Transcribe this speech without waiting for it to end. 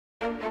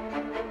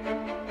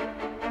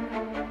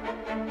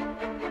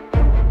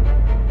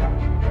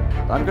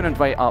I'm going to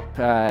invite up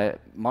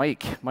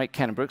Mike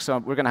Cannon-Brookes. So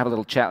we're going to have a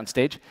little chat on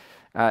stage.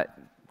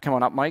 Come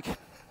on up, Mike.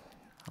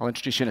 I'll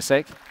introduce you in a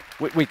sec.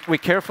 We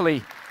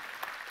carefully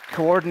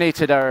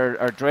coordinated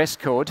our dress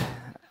code.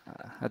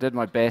 I did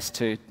my best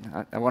to.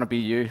 I want to be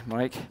you,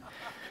 Mike.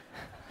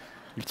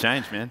 You've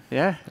changed, man.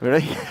 Yeah,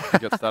 really? You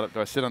got started. Do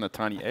I sit on a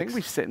tiny X? I think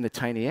we sit in the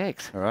tiny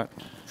X. All right.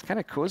 It's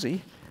kind of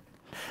cozy.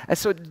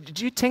 So,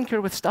 do you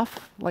tinker with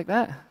stuff like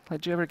that? Like,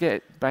 do you ever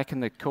get back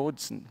in the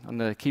codes and on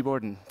the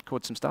keyboard and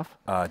code some stuff?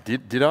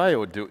 Did I,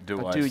 or do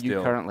I do still?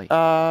 you currently?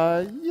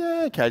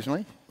 Yeah,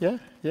 occasionally. Yeah.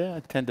 I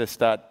tend to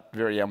start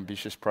very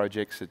ambitious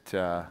projects at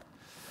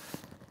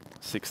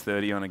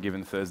 6:30 on a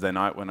given Thursday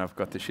night when I've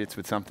got the shits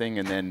with something,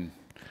 and then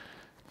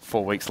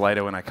 4 weeks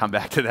later when I come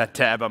back to that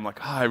tab, I'm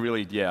like, oh, I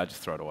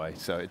just throw it away.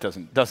 So it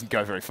doesn't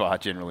go very far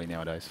generally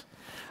nowadays.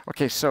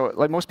 Okay, so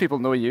like most people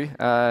know you,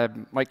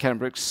 Mike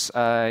Cannon-Brookes,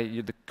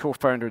 you're the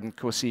co-founder and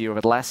co-CEO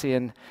of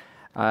Atlassian.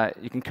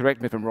 You can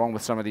correct me if I'm wrong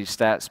with some of these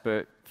stats,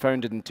 but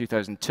founded in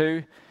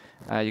 2002.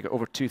 You've got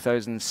over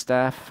 2,000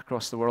 staff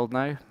across the world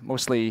now,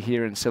 mostly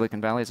here in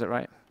Silicon Valley, is that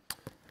right?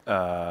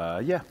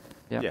 Yeah,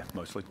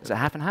 mostly. Is it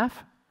half and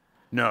half?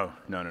 No.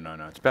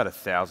 It's about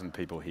 1,000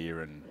 people here,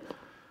 and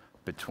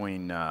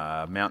between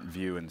Mountain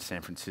View and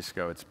San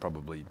Francisco, it's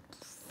probably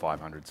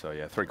 500, so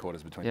yeah,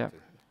 3/4 between the two.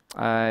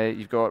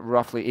 You've got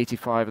roughly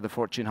 85 of the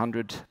Fortune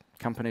 100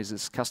 companies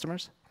as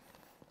customers.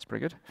 That's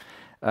pretty good.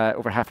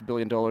 Over $500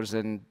 million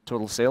in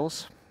total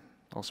sales,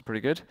 also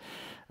pretty good.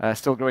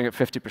 Still growing at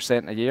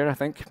 50% a year, I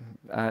think.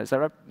 Is that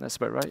right? That's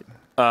about right.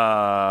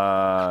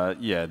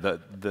 Yeah, the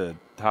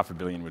 $500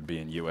 million would be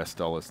in US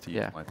dollars to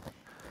use my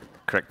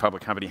correct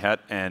public company hat,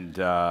 and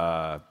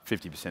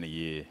 50% a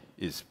year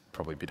is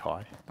probably a bit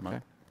high at the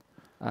moment.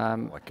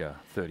 Like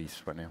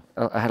 30s right now.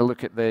 I had a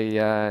look at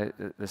the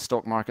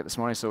stock market this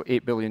morning, so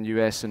 $8 billion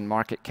US in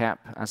market cap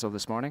as of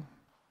this morning.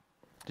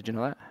 Did you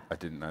know that? I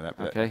didn't know that.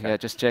 Okay, yeah,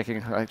 just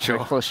checking how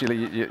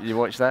closely you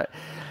watch that.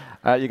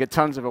 You get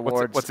tons of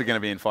awards. What's it going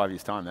to be in 5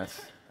 years' time? Can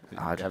you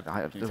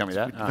tell me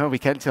that? No, we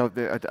can't tell.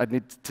 I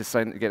need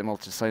to get them all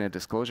to sign a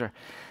disclosure.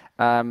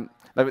 One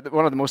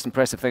of the most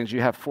impressive things,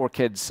 you have 4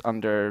 kids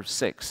under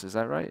 6, is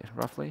that right,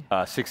 roughly?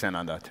 6 and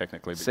under,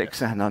 technically.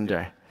 6 and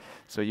under. Yeah.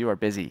 So you are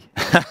busy.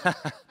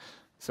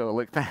 So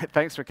look,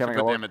 thanks for coming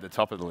along. Put them at the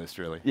top of the list,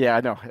 really. Yeah,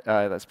 I know.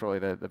 That's probably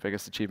the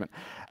biggest achievement.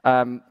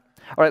 All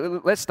right,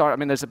 let's start. I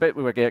mean, there's a bit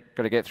we were going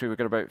to get through. We've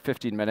got about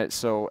 15 minutes.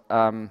 So,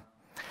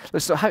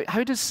 so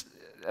how does,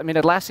 I mean,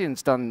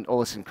 Atlassian's done all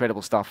this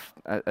incredible stuff,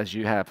 as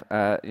you have.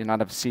 And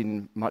I've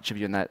seen much of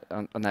you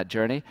on that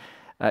journey.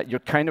 You're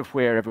kind of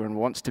where everyone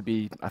wants to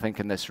be, I think,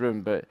 in this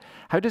room. But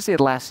how does the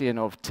Atlassian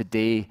of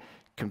today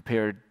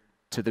compare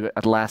to the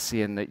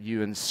Atlassian that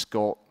you and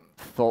Scott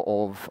thought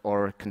of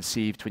or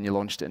conceived when you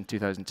launched it in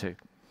 2002?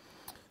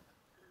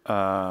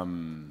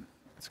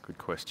 That's a good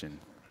question.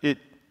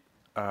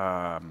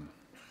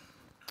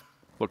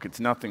 Look, it's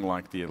nothing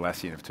like the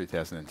Atlassian of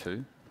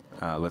 2002.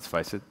 Let's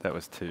face it, that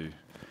was two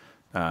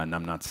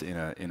numbnuts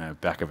in a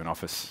back of an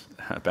office,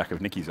 back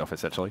of Nikki's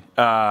office, actually.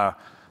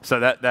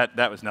 So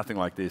that was nothing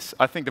like this.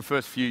 I think the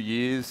first few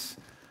years,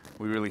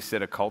 we really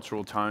set a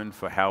cultural tone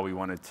for how we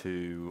wanted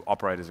to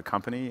operate as a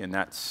company, and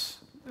that's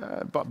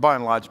by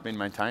and large been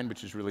maintained,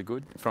 which is really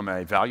good. From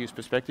a values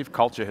perspective,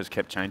 culture has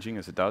kept changing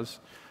as it does,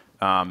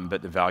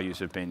 but the values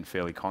have been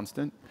fairly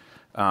constant.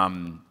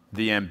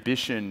 The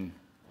ambition,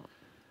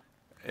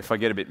 if I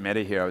get a bit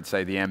meta here, I would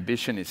say the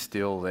ambition is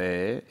still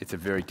there. It's a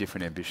very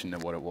different ambition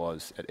than what it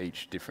was at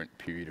each different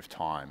period of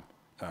time.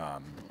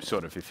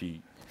 Sort of if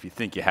you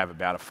think you have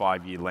about a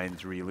 5-year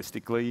lens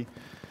realistically,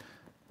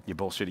 you're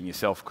bullshitting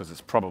yourself because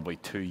it's probably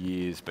 2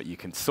 years, but you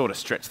can sort of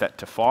stretch that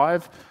to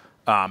 5.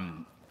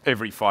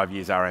 Every 5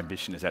 years, our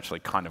ambition has actually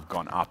kind of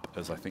gone up,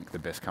 as I think the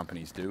best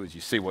companies do, as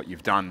you see what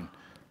you've done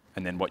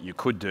and then what you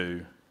could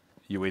do,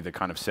 you either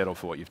kind of settle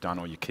for what you've done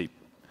or you keep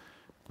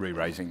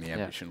re-raising the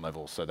ambition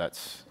level. So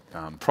that's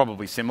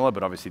probably similar,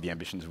 but obviously the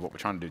ambitions of what we're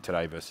trying to do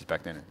today versus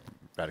back then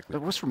radically.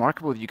 But what's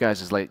remarkable with you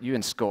guys is like you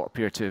and Scott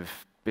appear to have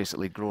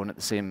basically grown at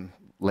the same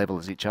level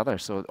as each other.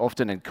 So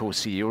often in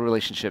co-CEO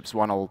relationships,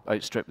 one will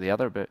outstrip the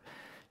other, but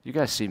you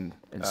guys seem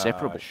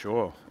inseparable.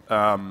 Sure.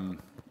 Dumb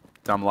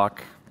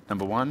luck,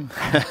 number 1.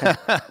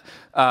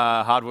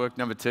 Hard work,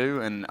 number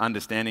 2, and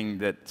understanding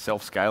that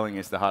self-scaling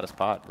is the hardest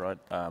part, right?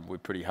 We're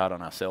pretty hard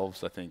on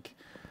ourselves, I think,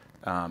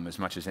 as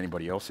much as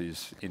anybody else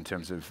is, in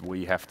terms of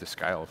we have to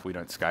scale. If we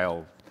don't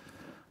scale,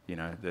 you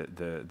know,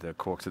 the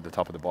corks at the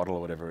top of the bottle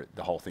or whatever,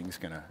 the whole thing's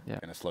gonna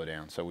slow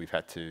down. So we've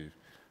had to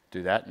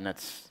do that, and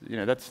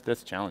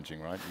that's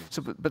challenging, right?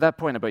 So, but that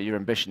point about your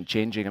ambition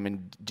changing, I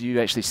mean, do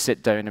you actually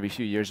sit down every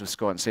few years with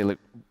Scott and say, look,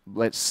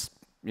 let's,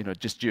 you know,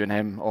 just you and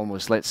him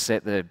almost, let's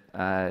set the,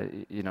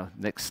 you know,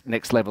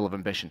 next level of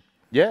ambition?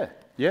 Yeah,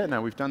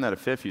 no, we've done that a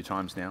fair few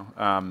times now.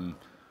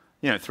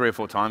 You know, 3 or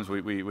 4 times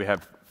we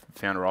have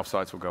founder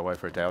offsites. We'll go away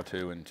for a day or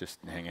 2 and just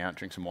hang out,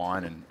 drink some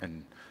wine,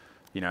 and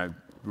you know,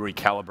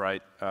 recalibrate.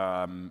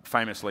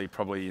 Famously,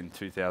 probably in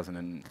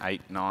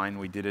 2008-9,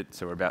 we did it.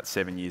 So we're about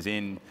 7 years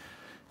in.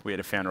 we had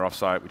a founder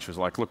offsite, which was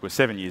like, look, we're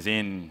 7 years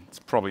in. It's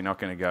probably not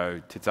going to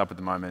go tits up at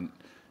the moment.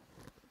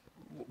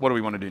 What do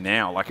we want to do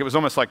now? Like, it was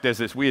almost like there's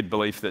this weird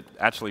belief that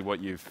actually what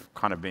you've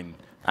kind of been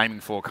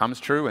aiming for comes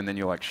true, and then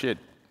you're like, shit,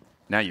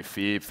 now you're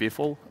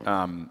fearful.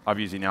 I've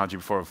used the analogy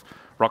before of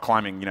rock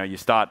climbing. You know, you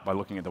start by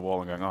looking at the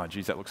wall and going, oh,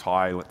 geez, that looks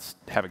high. Let's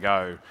have a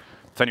go.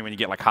 It's only when you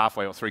get like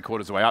halfway or 3/4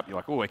 of the way up, you're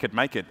like, oh, I could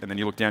make it. And then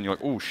you look down, you're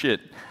like, oh,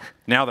 shit.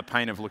 Now the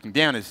pain of looking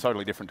down is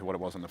totally different to what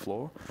it was on the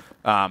floor.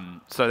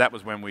 So that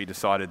was when we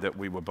decided that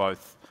we were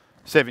both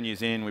 7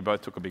 years in. We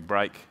both took a big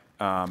break,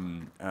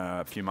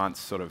 a few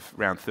months, sort of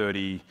around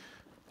 30.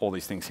 All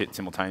these things hit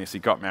simultaneously,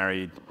 got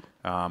married,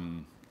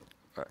 and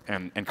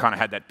kind of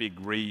had that big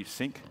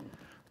re-sync.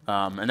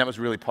 And that was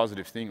a really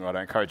positive thing, right?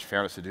 I encourage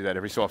founders to do that.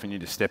 Every so often you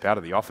need to step out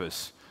of the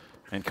office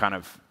and kind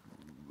of,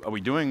 are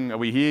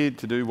we here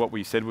to do what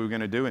we said we were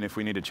going to do? And if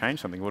we need to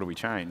change something, what do we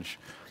change?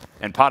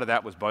 And part of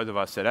that was both of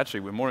us said,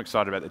 actually, we're more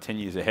excited about the 10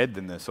 years ahead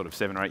than the sort of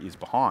 7 or 8 years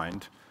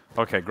behind.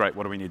 Okay, great,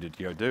 what do we need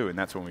to go do? And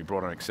that's when we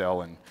brought on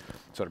Excel and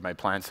sort of made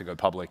plans to go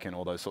public and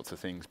all those sorts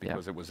of things,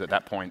 because it was at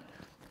that point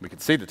we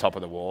could see the top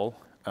of the wall,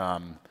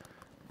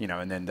 you know,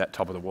 and then that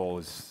top of the wall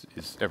is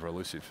ever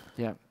elusive.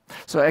 Yeah.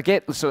 So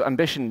so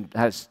ambition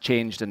has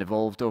changed and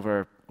evolved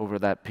over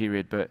that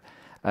period, but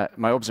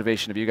my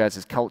observation of you guys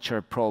is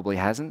culture probably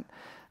hasn't.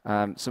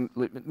 So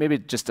maybe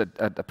just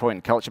a point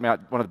in culture. I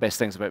mean, one of the best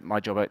things about my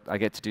job, I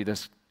get to do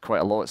this quite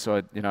a lot. So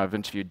I've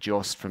interviewed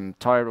Joss from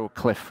Tyro,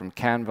 Cliff from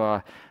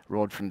Canva,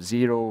 Rod from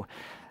Xero,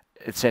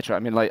 etc. I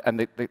mean, like, and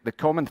the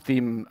common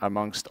theme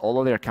amongst all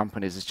of their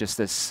companies is just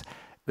this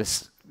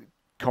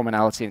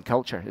commonality in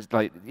culture. It's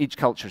like each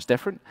culture is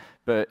different,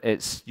 but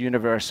it's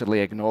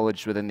universally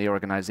acknowledged within the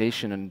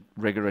organization and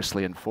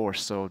rigorously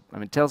enforced. So, I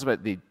mean, tell us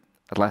about the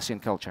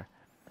Atlassian culture.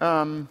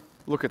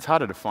 Look, it's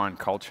harder to find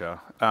culture.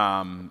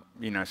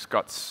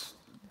 Scott's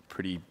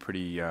pretty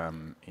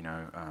known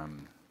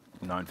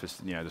for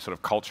the sort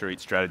of culture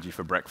eats strategy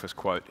for breakfast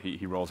quote.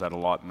 He rolls out a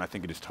lot, and I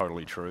think it is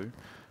totally true.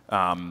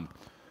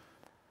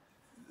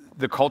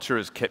 The culture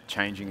has kept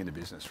changing in the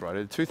business, right?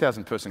 A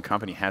 2,000-person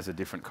company has a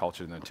different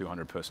culture than a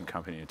 200-person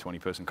company and a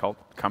 20-person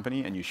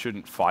company, and you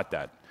shouldn't fight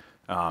that.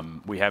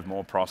 We have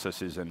more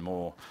processes and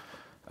more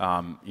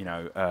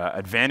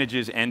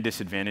advantages and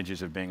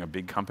disadvantages of being a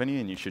big company,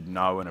 and you should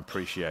know and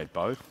appreciate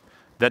both.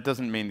 That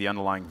doesn't mean the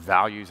underlying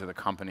values of the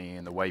company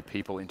and the way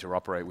people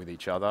interoperate with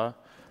each other,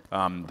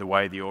 the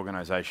way the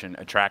organization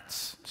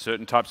attracts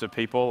certain types of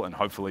people and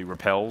hopefully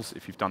repels,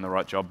 if you've done the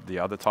right job, the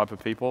other type of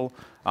people.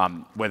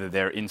 Whether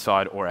they're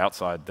inside or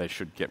outside, they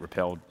should get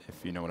repelled,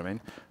 if you know what I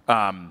mean.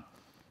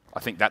 I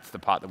think that's the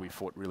part that we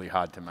fought really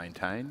hard to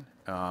maintain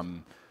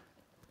on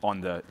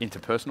the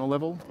interpersonal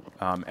level.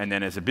 And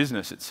then as a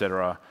business, et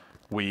cetera,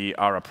 we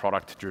are a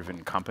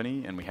product-driven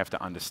company, and we have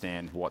to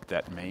understand what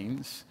that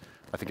means.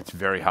 I think it's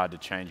very hard to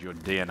change your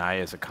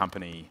DNA as a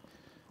company.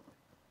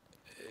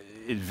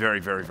 It's very,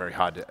 very, very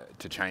hard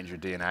to change your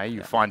DNA.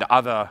 You find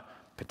other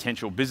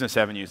potential business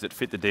avenues that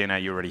fit the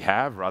DNA you already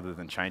have, rather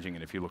than changing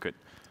it. If you look at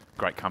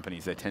great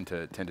companies, they tend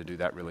to do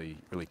that really,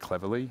 really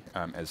cleverly,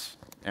 as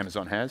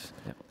Amazon has.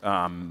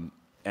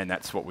 And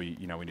that's what we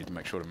need to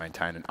make sure to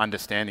maintain. And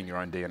understanding your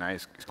own DNA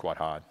is quite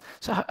hard.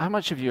 So how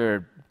much of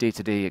your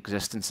day-to-day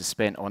existence is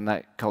spent on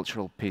that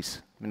cultural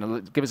piece? I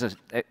mean, give us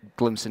a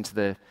glimpse into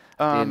the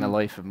day in the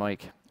life of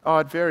Mike. Oh,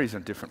 it varies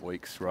on different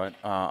weeks, right?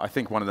 I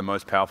think one of the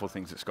most powerful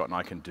things that Scott and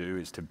I can do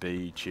is to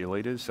be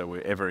cheerleaders. So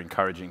we're ever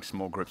encouraging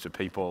small groups of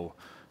people.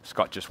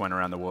 Scott just went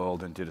around the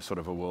world and did a sort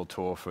of a world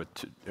tour for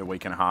a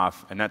week and a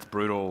half, and that's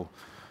brutal.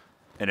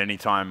 At any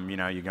time,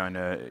 you're going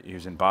to, he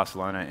was in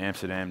Barcelona,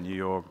 Amsterdam, New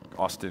York,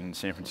 Austin,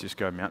 San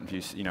Francisco, Mountain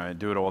View,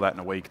 do it all that in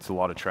a week. It's a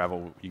lot of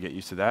travel. You get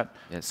used to that.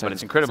 Yeah, but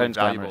it's incredibly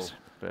valuable.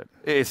 But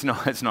it's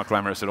not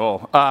glamorous at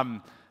all.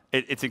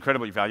 It's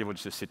incredibly valuable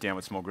just to sit down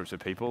with small groups of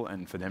people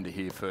and for them to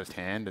hear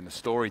firsthand. And the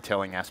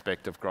storytelling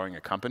aspect of growing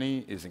a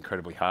company is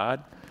incredibly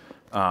hard.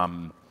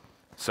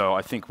 So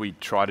I think we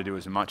try to do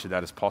as much of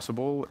that as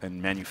possible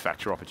and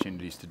manufacture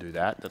opportunities to do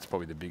that. That's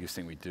probably the biggest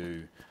thing we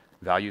do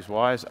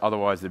values-wise.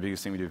 Otherwise, the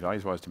biggest thing we do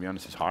values-wise, to be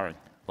honest, is hiring.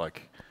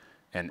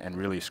 And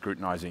really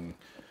scrutinizing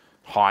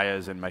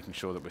hires and making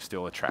sure that we're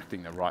still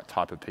attracting the right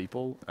type of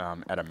people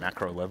at a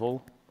macro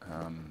level.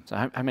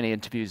 So how many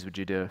interviews would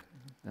you do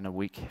in a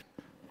week?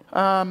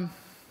 Probably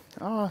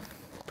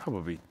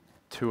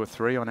 2 or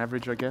 3 on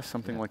average, I guess,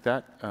 something like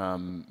that.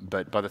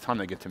 But by the time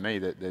they get to me,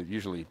 they're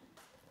usually,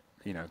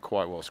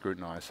 quite well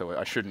scrutinized. So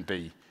I shouldn't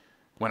be,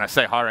 when I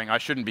say hiring, I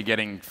shouldn't be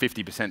getting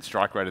 50%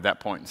 strike rate at that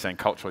point and saying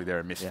culturally they're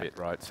a misfit,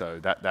 right? So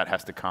that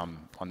has to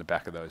come on the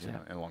back of those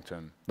in long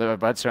term.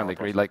 But I'd certainly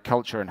agree. Like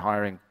culture and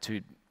hiring,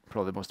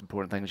 probably the most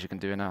important things you can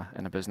do in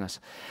a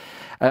business.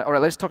 All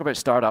right, let's talk about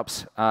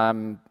startups. I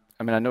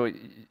mean, I know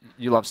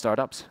you love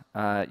startups.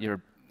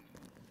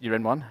 You're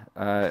in one.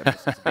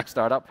 It's a big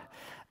startup.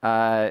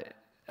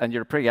 And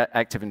you're a pretty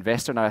active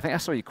investor now. I think I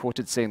saw you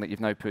quoted saying that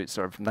you've now put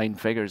sort of 9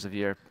 figures of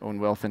your own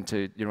wealth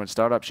into your own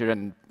startups. You're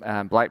in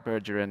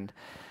Blackbird, you're in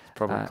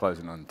Probably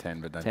closing on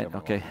 10, but don't 10, tell me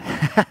okay.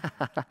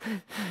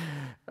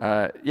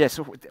 Yeah,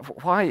 so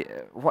why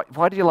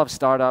do you love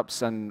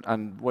startups,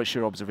 and what's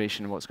your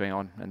observation of what's going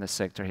on in this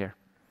sector here?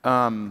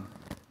 That's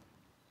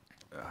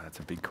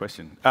a big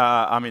question.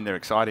 I mean, they're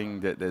exciting.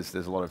 There's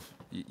a lot of,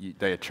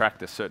 they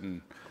attract a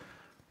certain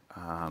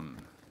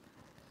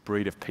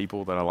breed of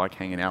people that I like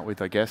hanging out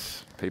with, I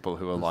guess. People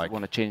who are like...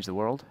 want to change the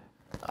world?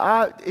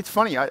 It's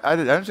funny. I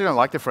actually don't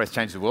like the phrase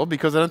 "change the world"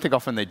 because I don't think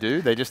often they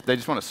do. They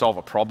just want to solve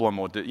a problem,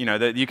 or do,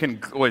 you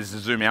can always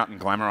zoom out and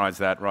glamorize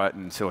that, right?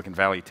 In Silicon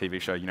Valley TV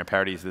show,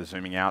 parody is the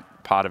zooming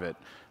out part of it,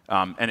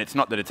 and it's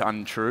not that it's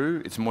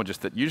untrue. It's more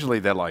just that usually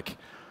they're like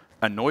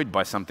annoyed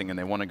by something and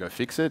they want to go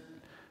fix it,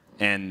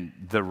 and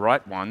the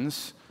right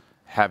ones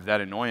have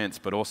that annoyance,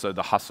 but also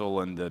the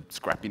hustle and the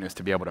scrappiness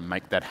to be able to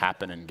make that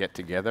happen and get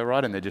together,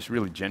 right? And they're just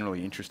really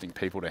generally interesting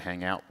people to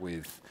hang out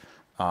with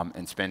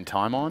and spend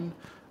time on.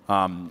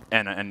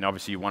 And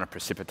obviously you want to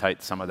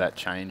precipitate some of that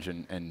change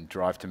and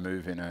drive to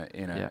move in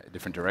a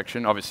different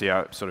direction. Obviously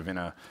I'm sort of in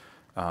a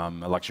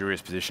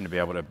luxurious position to be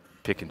able to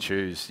pick and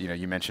choose.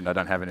 You mentioned I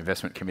don't have an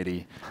investment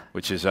committee,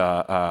 which is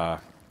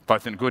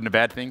both a good and a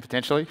bad thing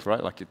potentially,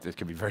 right? Like it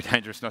can be very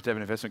dangerous not to have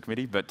an investment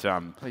committee, but...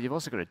 well, you've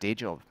also got a day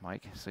job,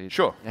 Mike. So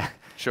sure, yeah,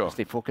 sure.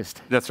 Stay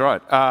focused. That's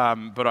right.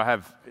 But I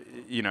have,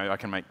 I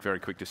can make very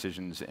quick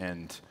decisions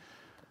and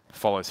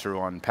follow through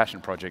on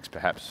passion projects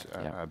perhaps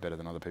better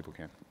than other people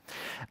can.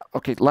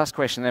 Okay, last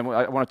question then.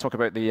 I want to talk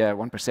about the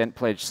 1%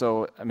 pledge.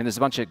 So, I mean, there's a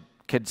bunch of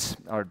kids,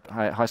 or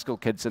high school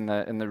kids in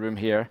the room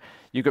here.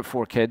 You've got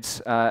 4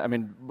 kids. I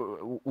mean,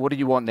 what do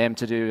you want them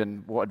to do,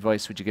 and what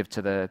advice would you give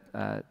to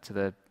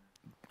the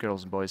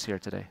girls and boys here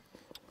today?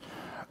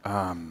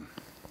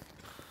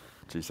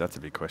 Geez, that's a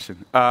big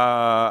question.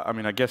 I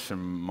mean, I guess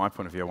from my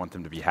point of view, I want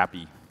them to be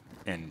happy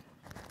and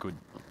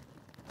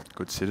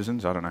good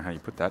citizens. I don't know how you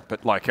put that,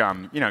 but like,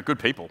 good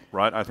people,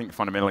 right? I think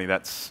fundamentally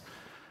that's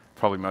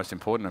probably most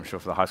important. I'm sure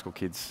for the high school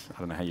kids, I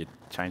don't know how you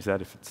change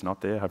that if it's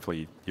not there.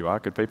 Hopefully you are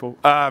good people.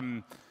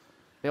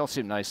 They all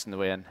seem nice in the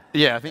way in.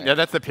 Yeah, I think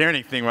that's the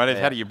parenting thing, right? Is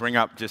how do you bring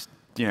up just,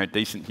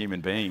 decent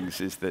human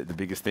beings is the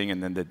biggest thing,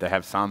 and then that they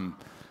have some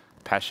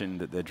passion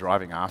that they're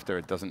driving after.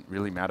 It doesn't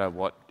really matter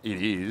what it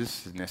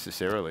is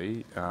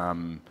necessarily.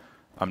 I'm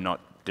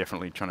not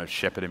definitely trying to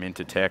shepherd them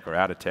into tech or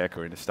out of tech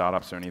or into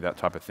startups or any of that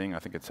type of thing. I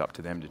think it's up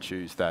to them to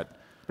choose that.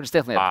 But it's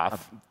definitely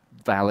path. A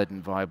valid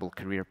and viable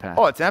career path.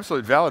 Oh, it's an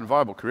absolutely valid and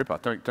viable career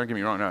path. Don't get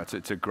me wrong. No,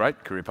 it's a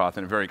great career path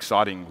and a very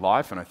exciting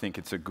life, and I think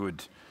it's a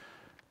good,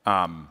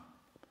 how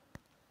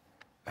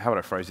would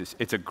I phrase this?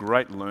 It's a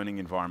great learning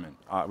environment.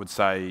 I would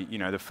say,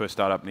 the first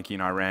startup Nikki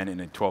and I ran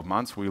in 12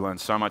 months, we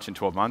learned so much in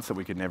 12 months that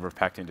we could never have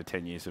packed into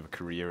 10 years of a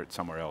career at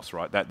somewhere else,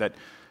 right? That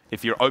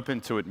if you're open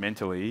to it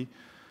mentally,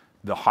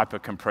 the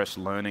hyper-compressed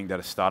learning that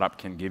a startup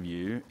can give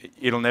you,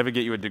 it'll never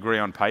get you a degree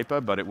on paper,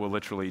 but it will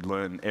literally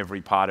learn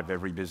every part of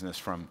every business,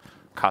 from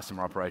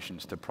customer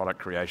operations to product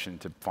creation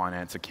to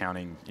finance,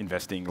 accounting,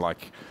 investing,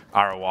 like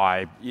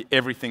ROI,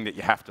 everything that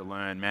you have to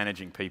learn,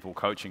 managing people,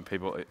 coaching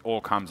people, it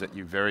all comes at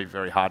you very,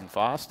 very hard and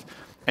fast.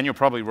 And you'll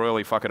probably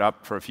royally fuck it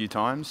up for a few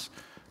times,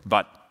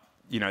 but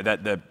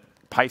that the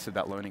pace of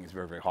that learning is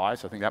very, very high.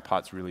 So I think that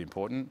part's really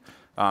important.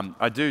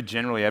 I do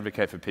generally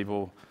advocate for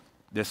people.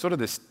 There's sort of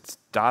this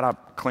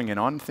startup clinging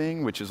on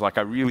thing, which is like,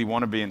 I really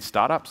want to be in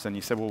startups. And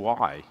you say, well,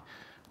 why?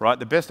 Right?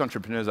 The best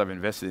entrepreneurs I've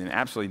invested in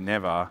absolutely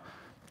never,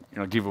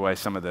 give away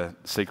some of the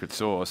secret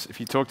sauce. If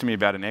you talk to me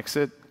about an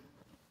exit,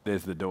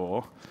 there's the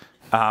door,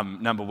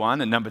 number one.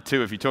 And number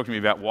two, if you talk to me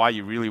about why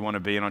you really want to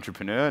be an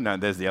entrepreneur, no,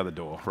 there's the other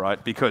door,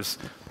 right? Because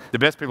the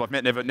best people I've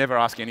met never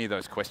ask any of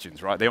those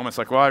questions, right? They're almost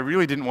like, well, I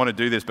really didn't want to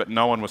do this, but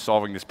no one was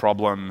solving this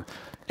problem.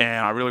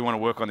 And I really want to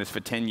work on this for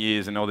 10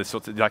 years and all this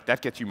sorts of, like,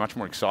 that gets you much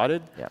more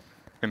excited. Yeah.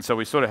 And so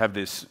we sort of have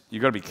this,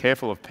 you've got to be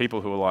careful of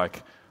people who are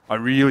like, I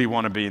really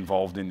want to be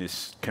involved in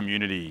this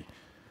community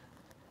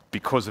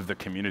because of the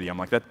community. I'm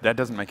like, that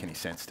doesn't make any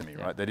sense to me,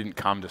 right? They didn't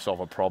come to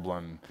solve a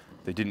problem.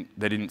 They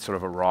didn't sort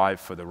of arrive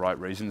for the right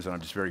reasons, and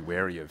I'm just very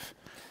wary of,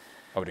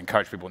 I would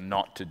encourage people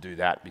not to do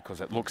that because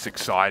it looks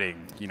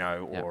exciting,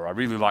 or I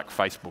really like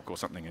Facebook or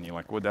something, and you're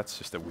like, well, that's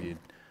just a weird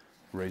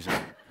reason.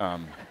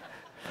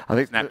 I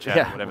think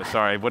Snapchat or whatever.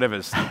 Sorry,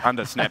 whatever's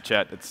under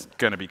Snapchat, it's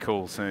going to be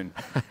cool soon.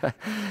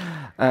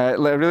 I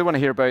really want to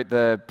hear about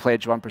the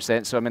Pledge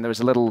 1%. So, I mean, there was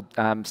a little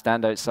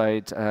stand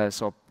outside,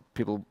 saw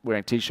people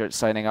wearing T-shirts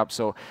signing up.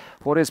 So,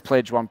 what is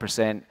Pledge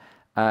 1%,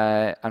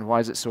 and why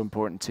is it so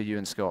important to you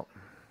and Scott?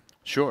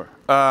 Sure.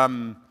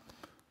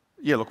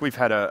 Yeah, look, we've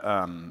had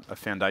a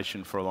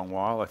foundation for a long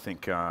while. I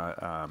think,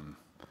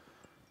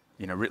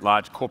 writ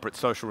large corporate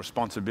social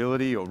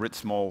responsibility or writ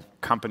small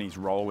companies'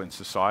 role in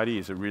society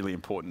is a really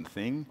important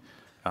thing.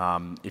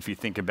 If you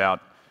think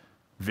about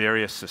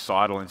various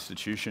societal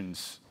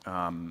institutions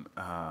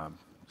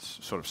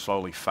sort of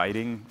slowly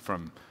fading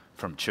from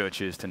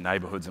churches to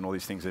neighbourhoods and all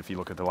these things, if you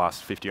look at the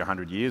last 50 or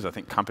 100 years, I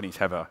think companies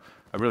have a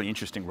really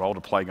interesting role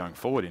to play going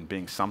forward in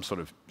being some sort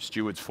of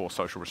stewards for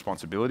social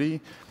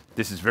responsibility.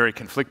 This is very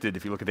conflicted.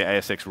 If you look at the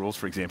ASX rules,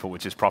 for example,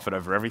 which is profit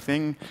over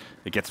everything,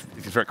 it gets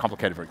very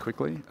complicated very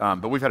quickly.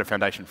 But we've had a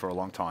foundation for a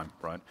long time,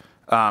 right?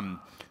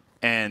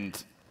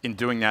 And in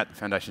doing that, the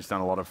foundation's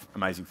done a lot of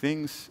amazing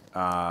things.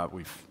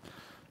 We've,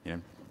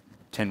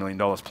 $10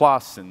 million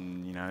plus,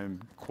 and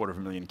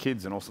 250,000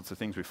 kids, and all sorts of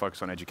things. We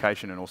focus on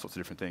education and all sorts of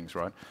different things,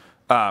 right?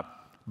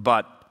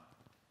 But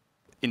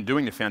in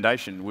doing the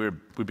foundation, we're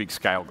big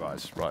scale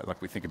guys, right?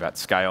 Like we think about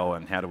scale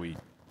and how do we,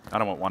 I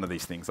don't want one of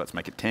these things, let's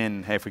make it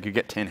 10. Hey, if we could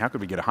get 10, how could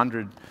we get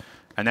 100?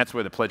 And that's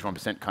where the Pledge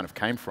 1% kind of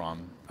came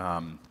from.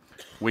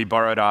 We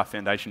borrowed our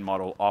foundation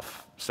model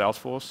off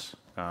Salesforce,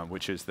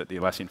 which is that the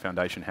Atlassian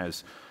Foundation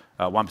has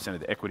 1% of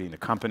the equity in the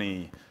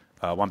company,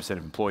 1% of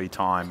employee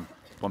time,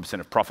 1%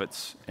 of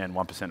profits, and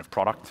 1% of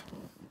product.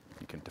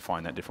 You can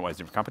define that different ways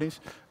in different companies.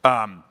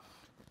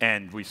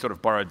 And we sort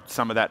of borrowed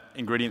some of that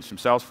ingredients from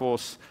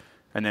Salesforce,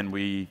 and then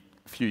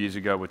a few years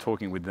ago, we're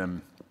talking with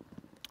them,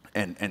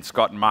 and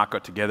Scott and Mark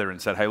got together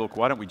and said, hey, look,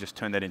 why don't we just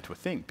turn that into a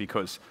thing?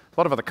 Because a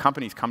lot of other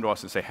companies come to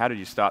us and say, how did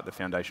you start the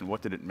foundation?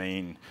 What did it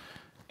mean?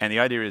 And the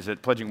idea is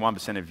that pledging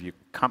 1% of your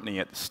company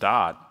at the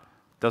start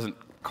doesn't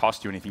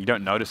cost you anything. You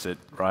don't notice it,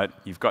 right?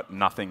 You've got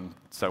nothing,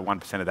 so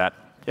 1% of that,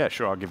 yeah,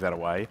 sure, I'll give that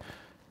away.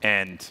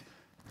 And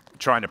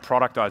trying to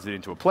productize it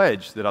into a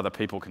pledge that other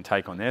people can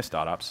take on their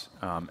startups,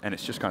 and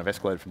it's just kind of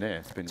escalated from there.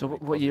 It's been so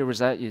what year was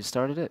that you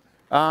started it?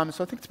 So I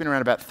think it's been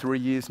around about 3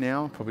 years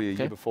now. Probably a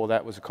year before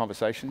that was the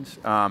Conversations.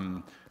 We've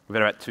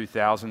had about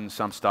 2,000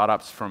 some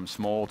startups from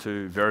small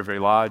to very, very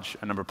large.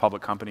 A number of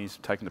public companies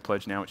have taken the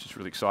pledge now, which is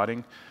really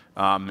exciting.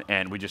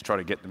 And we just try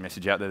to get the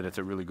message out there that it's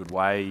a really good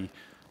way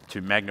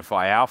to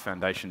magnify our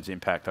foundation's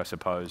impact, I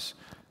suppose,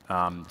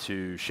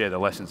 to share the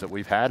lessons that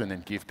we've had and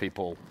then give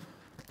people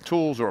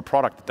tools or a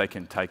product that they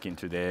can take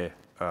into their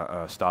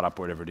startup,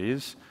 whatever it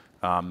is.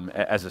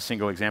 As a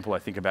single example, I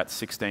think about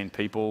 16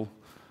 people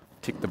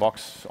ticked the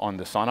box on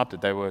the sign up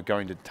that they were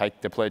going to take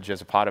the pledge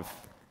as a part of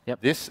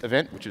this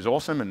event, which is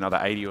awesome. Another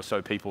 80 or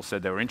so people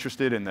said they were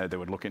interested and they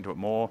would look into it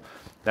more.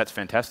 That's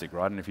fantastic,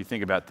 right? And if you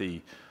think about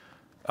the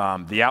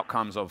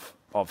outcomes of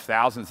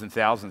thousands and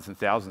thousands and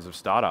thousands of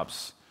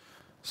startups,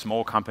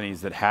 small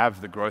companies that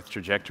have the growth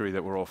trajectory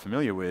that we're all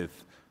familiar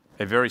with,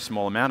 a very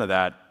small amount of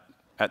that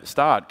at the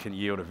start can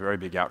yield a very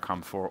big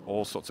outcome for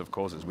all sorts of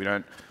causes. We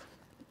don't,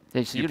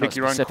 so you pick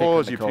your own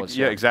cause,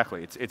 yeah,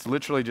 exactly. It's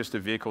literally just a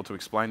vehicle to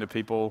explain to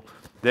people.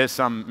 There's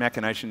some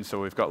machinations,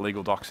 so we've got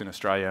legal docs in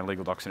Australia and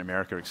legal docs in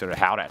America, et cetera,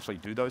 how to actually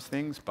do those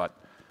things, but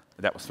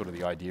that was sort of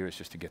the idea, is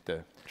just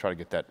to try to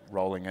get that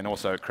rolling. And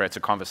also it creates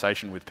a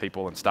conversation with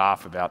people and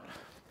staff about,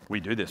 we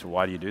do this, well,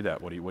 why do you do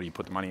that? What do you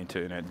put the money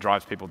into? And it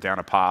drives people down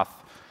a path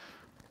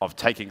of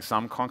taking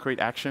some concrete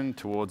action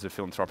towards a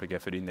philanthropic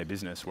effort in their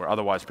business, where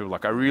otherwise people are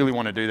like, I really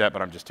want to do that,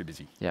 but I'm just too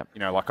busy. Yep.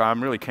 Like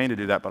I'm really keen to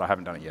do that, but I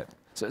haven't done it yet.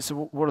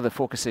 So what are the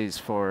focuses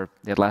for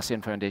the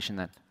Atlassian Foundation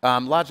then?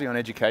 Largely on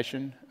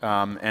education,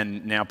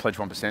 and now Pledge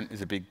 1%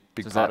 is a big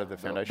part of the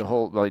foundation. The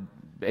whole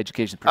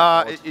education.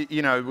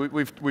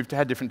 We've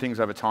had different things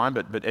over time,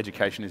 but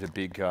education is a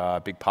big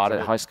part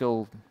of it. High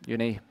school,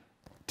 uni.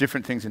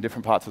 Different things in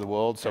different parts of the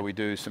world. So we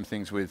do some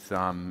things with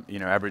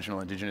Aboriginal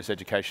Indigenous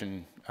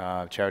education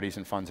charities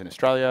and funds in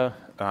Australia.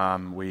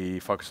 We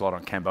focus a lot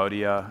on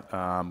Cambodia.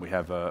 We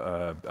have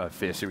a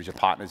fair series of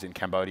partners in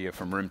Cambodia,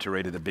 from Room to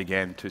Read at the big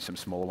end to some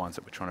smaller ones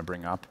that we're trying to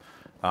bring up.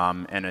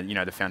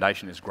 The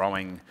foundation is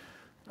growing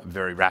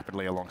very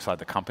rapidly alongside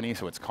the company,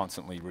 so it's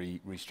constantly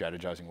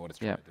re-strategizing what it's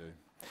trying to do.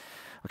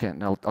 Okay,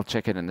 and I'll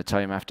check in the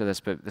time after this,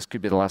 but this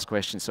could be the last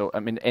question. So,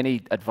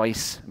 any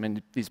advice?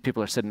 These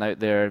people are sitting out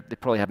there, they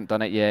probably haven't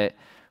done it yet.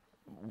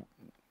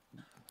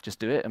 Just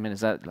do it?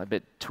 Is that a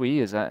bit twee?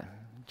 Is that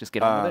just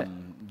get on with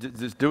it?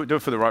 Just do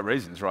it for the right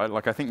reasons, right?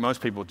 Like, I think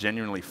most people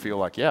genuinely feel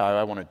like, yeah,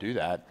 I want to do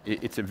that.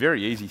 It's a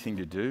very easy thing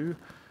to do,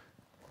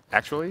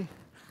 actually.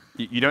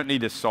 You don't need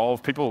to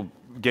solve. People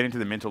get into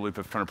the mental loop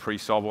of trying to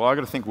pre-solve. Well, I've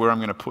got to think where I'm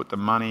going to put the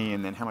money,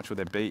 and then how much will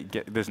there be?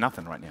 There's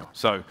nothing right now.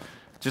 So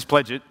just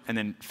pledge it and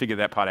then figure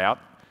that part out.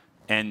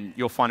 And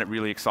you'll find it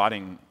really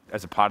exciting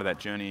as a part of that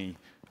journey.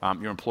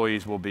 Your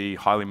employees will be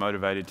highly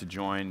motivated to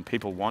join.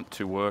 People want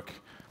to work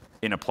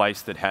in a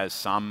place that has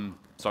some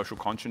social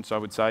conscience, I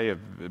would say, a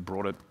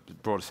broader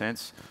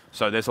sense.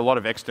 So there's a lot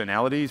of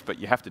externalities, but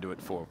you have to do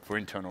it for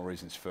internal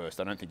reasons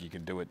first. I don't think you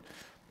can do it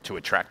to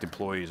attract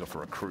employees or for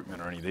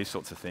recruitment or any of these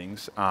sorts of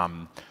things.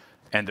 And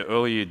the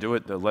earlier you do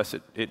it, the less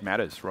it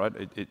matters, right?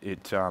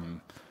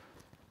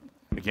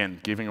 Again,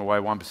 giving away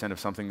 1% of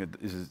something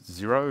that is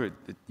zero,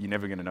 you're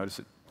never going to notice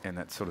it. And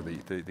that's sort of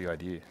the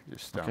idea.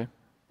 Just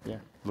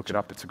look it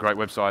up. It's a great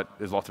website.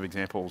 There's lots of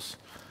examples.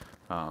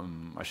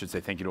 I should say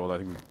thank you to all. I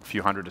think a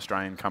few hundred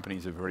Australian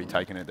companies have already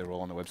taken it. They're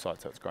all on the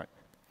website, so it's great.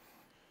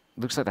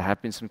 Looks like there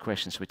have been some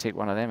questions. Should we take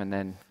one of them and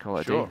then call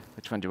it a day?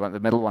 Which one do you want? The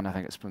middle one, I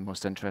think, it's the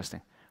most interesting.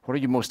 What are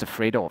you most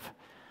afraid of?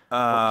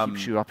 What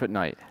keeps you up at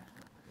night?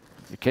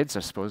 Your kids, I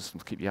suppose,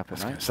 will keep you up at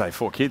night. I was going to say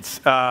 4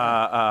 kids.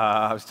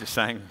 I was just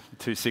saying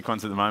 2 sick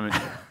ones at the moment.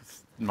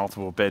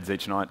 Multiple beds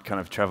each night, kind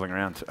of travelling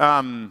around.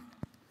 What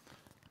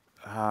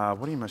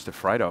are you most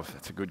afraid of?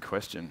 That's a good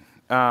question.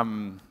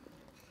 I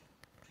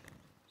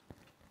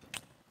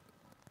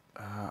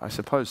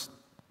suppose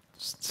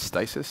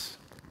stasis.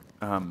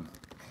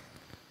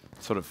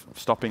 sort of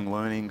stopping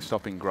learning,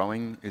 stopping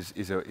growing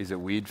is a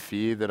weird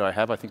fear that I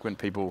have. I think when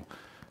people,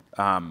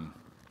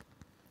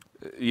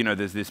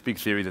 there's this big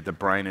theory that the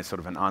brain is sort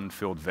of an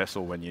unfilled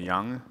vessel when you're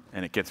young,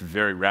 and it gets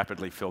very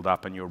rapidly filled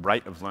up, and your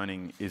rate of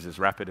learning is as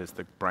rapid as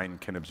the brain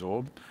can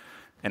absorb.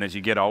 And as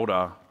you get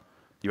older,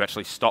 you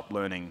actually stop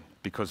learning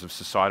because of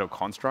societal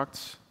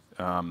constructs.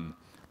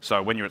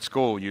 So when you're at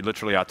school, you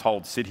literally are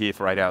told, sit here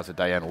for 8 hours a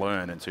day and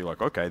learn, and so you're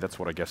like, okay, that's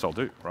what I guess I'll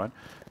do, right?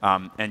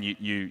 And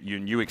your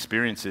new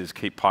experiences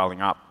keep piling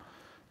up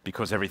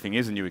because everything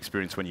is a new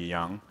experience when you're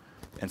young,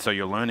 and so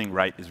your learning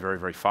rate is very,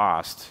 very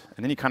fast.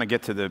 And then you kind of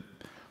get to the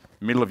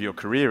middle of your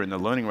career, and the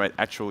learning rate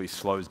actually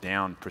slows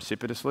down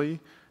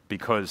precipitously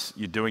because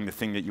you're doing the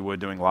thing that you were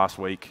doing last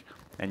week,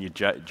 and your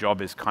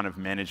job is kind of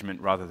management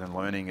rather than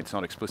learning. It's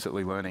not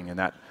explicitly learning, and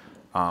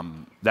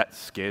that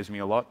scares me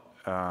a lot,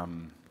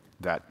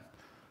 that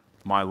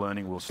my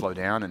learning will slow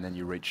down, and then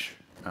you reach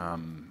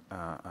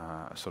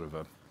sort of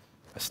a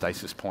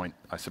stasis point,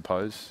 I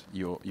suppose.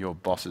 Your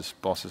boss's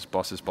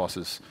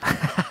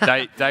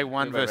day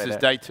one versus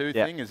day two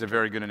thing is a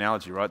very good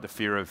analogy, right? The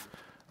fear of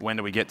when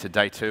do we get to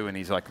day two, and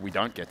he's like, we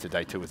don't get to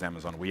day two with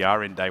Amazon. We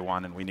are in day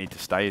one, and we need to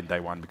stay in day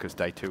one because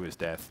day two is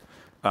death.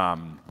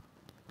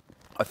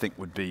 I think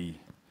would be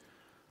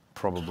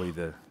probably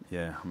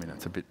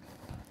it's a bit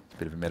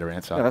of a meta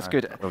answer. Yeah, that's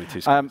good. Really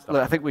look,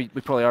 I think we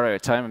probably are out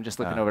of time. I'm just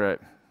looking over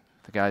at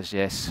the guys,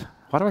 yes.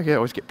 Why do I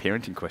always get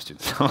parenting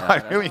questions?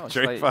 I really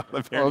enjoy the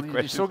parenting questions.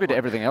 You're so good at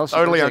everything else.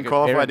 Totally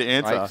unqualified to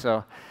answer. Right?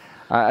 So,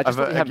 I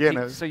just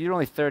peaked, so you're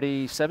only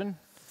 37?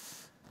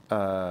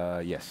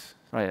 Yes.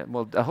 Right.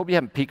 Well, I hope you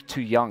haven't peaked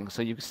too young,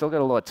 so you've still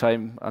got a lot of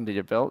time under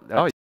your belt.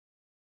 Oh,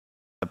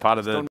 yeah. Part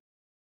of the...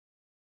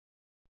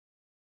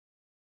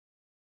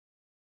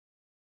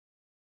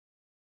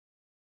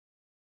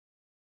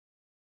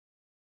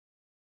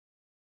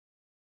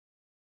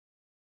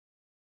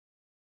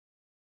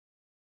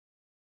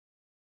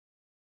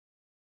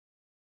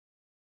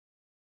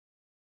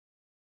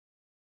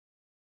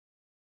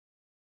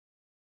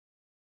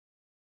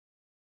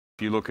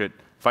 If you look at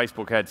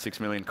Facebook had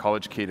 6 million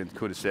college kids and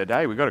could have said,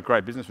 hey, we've got a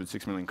great business with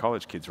 6 million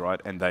college kids, right?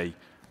 And they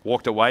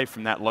walked away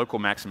from that local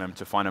maximum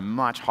to find a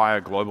much higher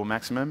global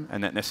maximum,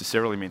 and that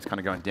necessarily means kind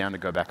of going down to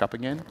go back up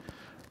again.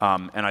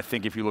 And I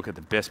think if you look at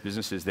the best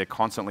businesses, they're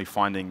constantly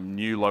finding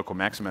new local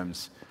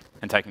maximums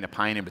and taking the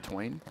pain in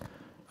between.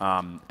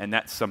 And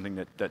that's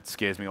something that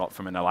scares me a lot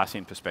from an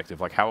Atlassian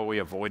perspective. Like, how are we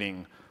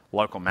avoiding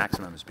local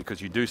maximums? Because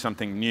you do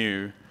something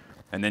new,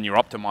 and then you're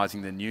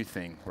optimizing the new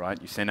thing, right?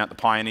 You send out the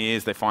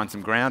pioneers, they find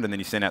some ground, and then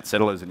you send out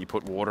settlers, and you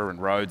put water and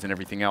roads and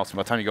everything else. And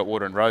by the time you got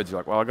water and roads, you're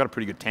like, well, I've got a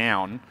pretty good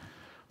town.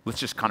 Let's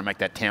just kind of make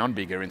that town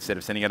bigger instead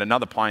of sending out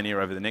another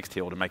pioneer over the next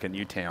hill to make a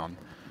new town.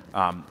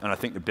 And I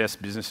think the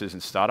best businesses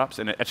and startups,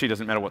 and it actually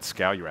doesn't matter what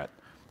scale you're at,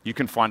 you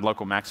can find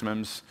local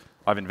maximums.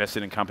 I've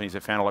invested in companies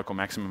that found a local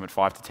maximum at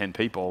 5 to 10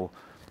 people,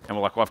 and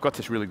we're like, well, I've got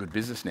this really good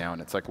business now.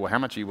 And it's like, well, how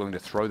much are you willing to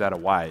throw that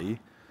away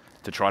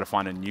to try to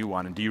find a new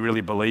one? And do you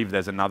really believe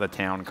there's another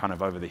town kind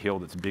of over the hill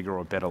that's a bigger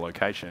or better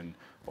location,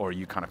 or are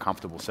you kind of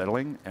comfortable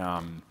settling? I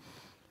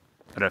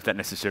don't know if that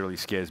necessarily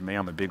scares me.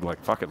 I'm a big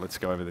like, fuck it, let's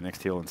go over the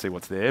next hill and see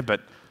what's there.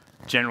 But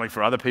generally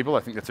for other people,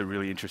 I think that's a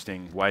really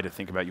interesting way to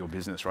think about your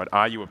business, right?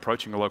 Are you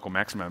approaching a local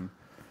maximum?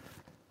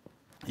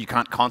 You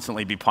can't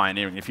constantly be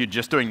pioneering. If you're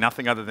just doing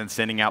nothing other than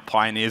sending out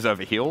pioneers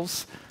over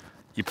hills,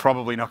 you're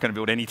probably not going to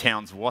build any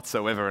towns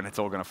whatsoever, and it's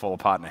all going to fall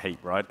apart in a heap,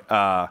 right?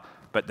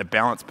 But the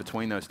balance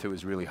between those two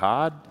is really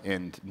hard,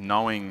 and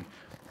knowing,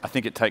 I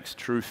think it takes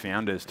true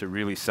founders to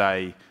really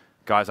say,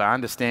 guys, I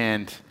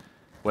understand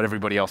what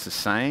everybody else is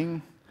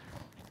saying,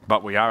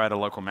 but we are at a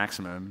local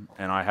maximum,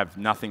 and I have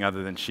nothing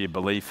other than sheer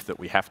belief that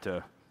we have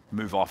to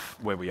move off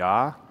where we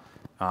are.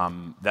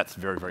 That's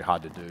very, very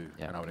hard to do,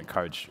 and I would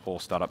encourage all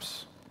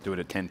startups, do it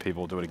at 10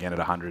 people, do it again at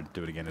 100,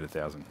 do it again at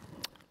 1,000.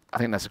 I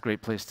think that's a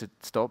great place to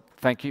stop.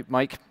 Thank you,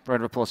 Mike.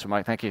 Round of applause for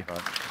Mike. Thank you.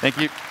 Thank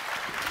you.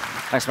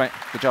 Thanks, mate.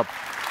 Good job.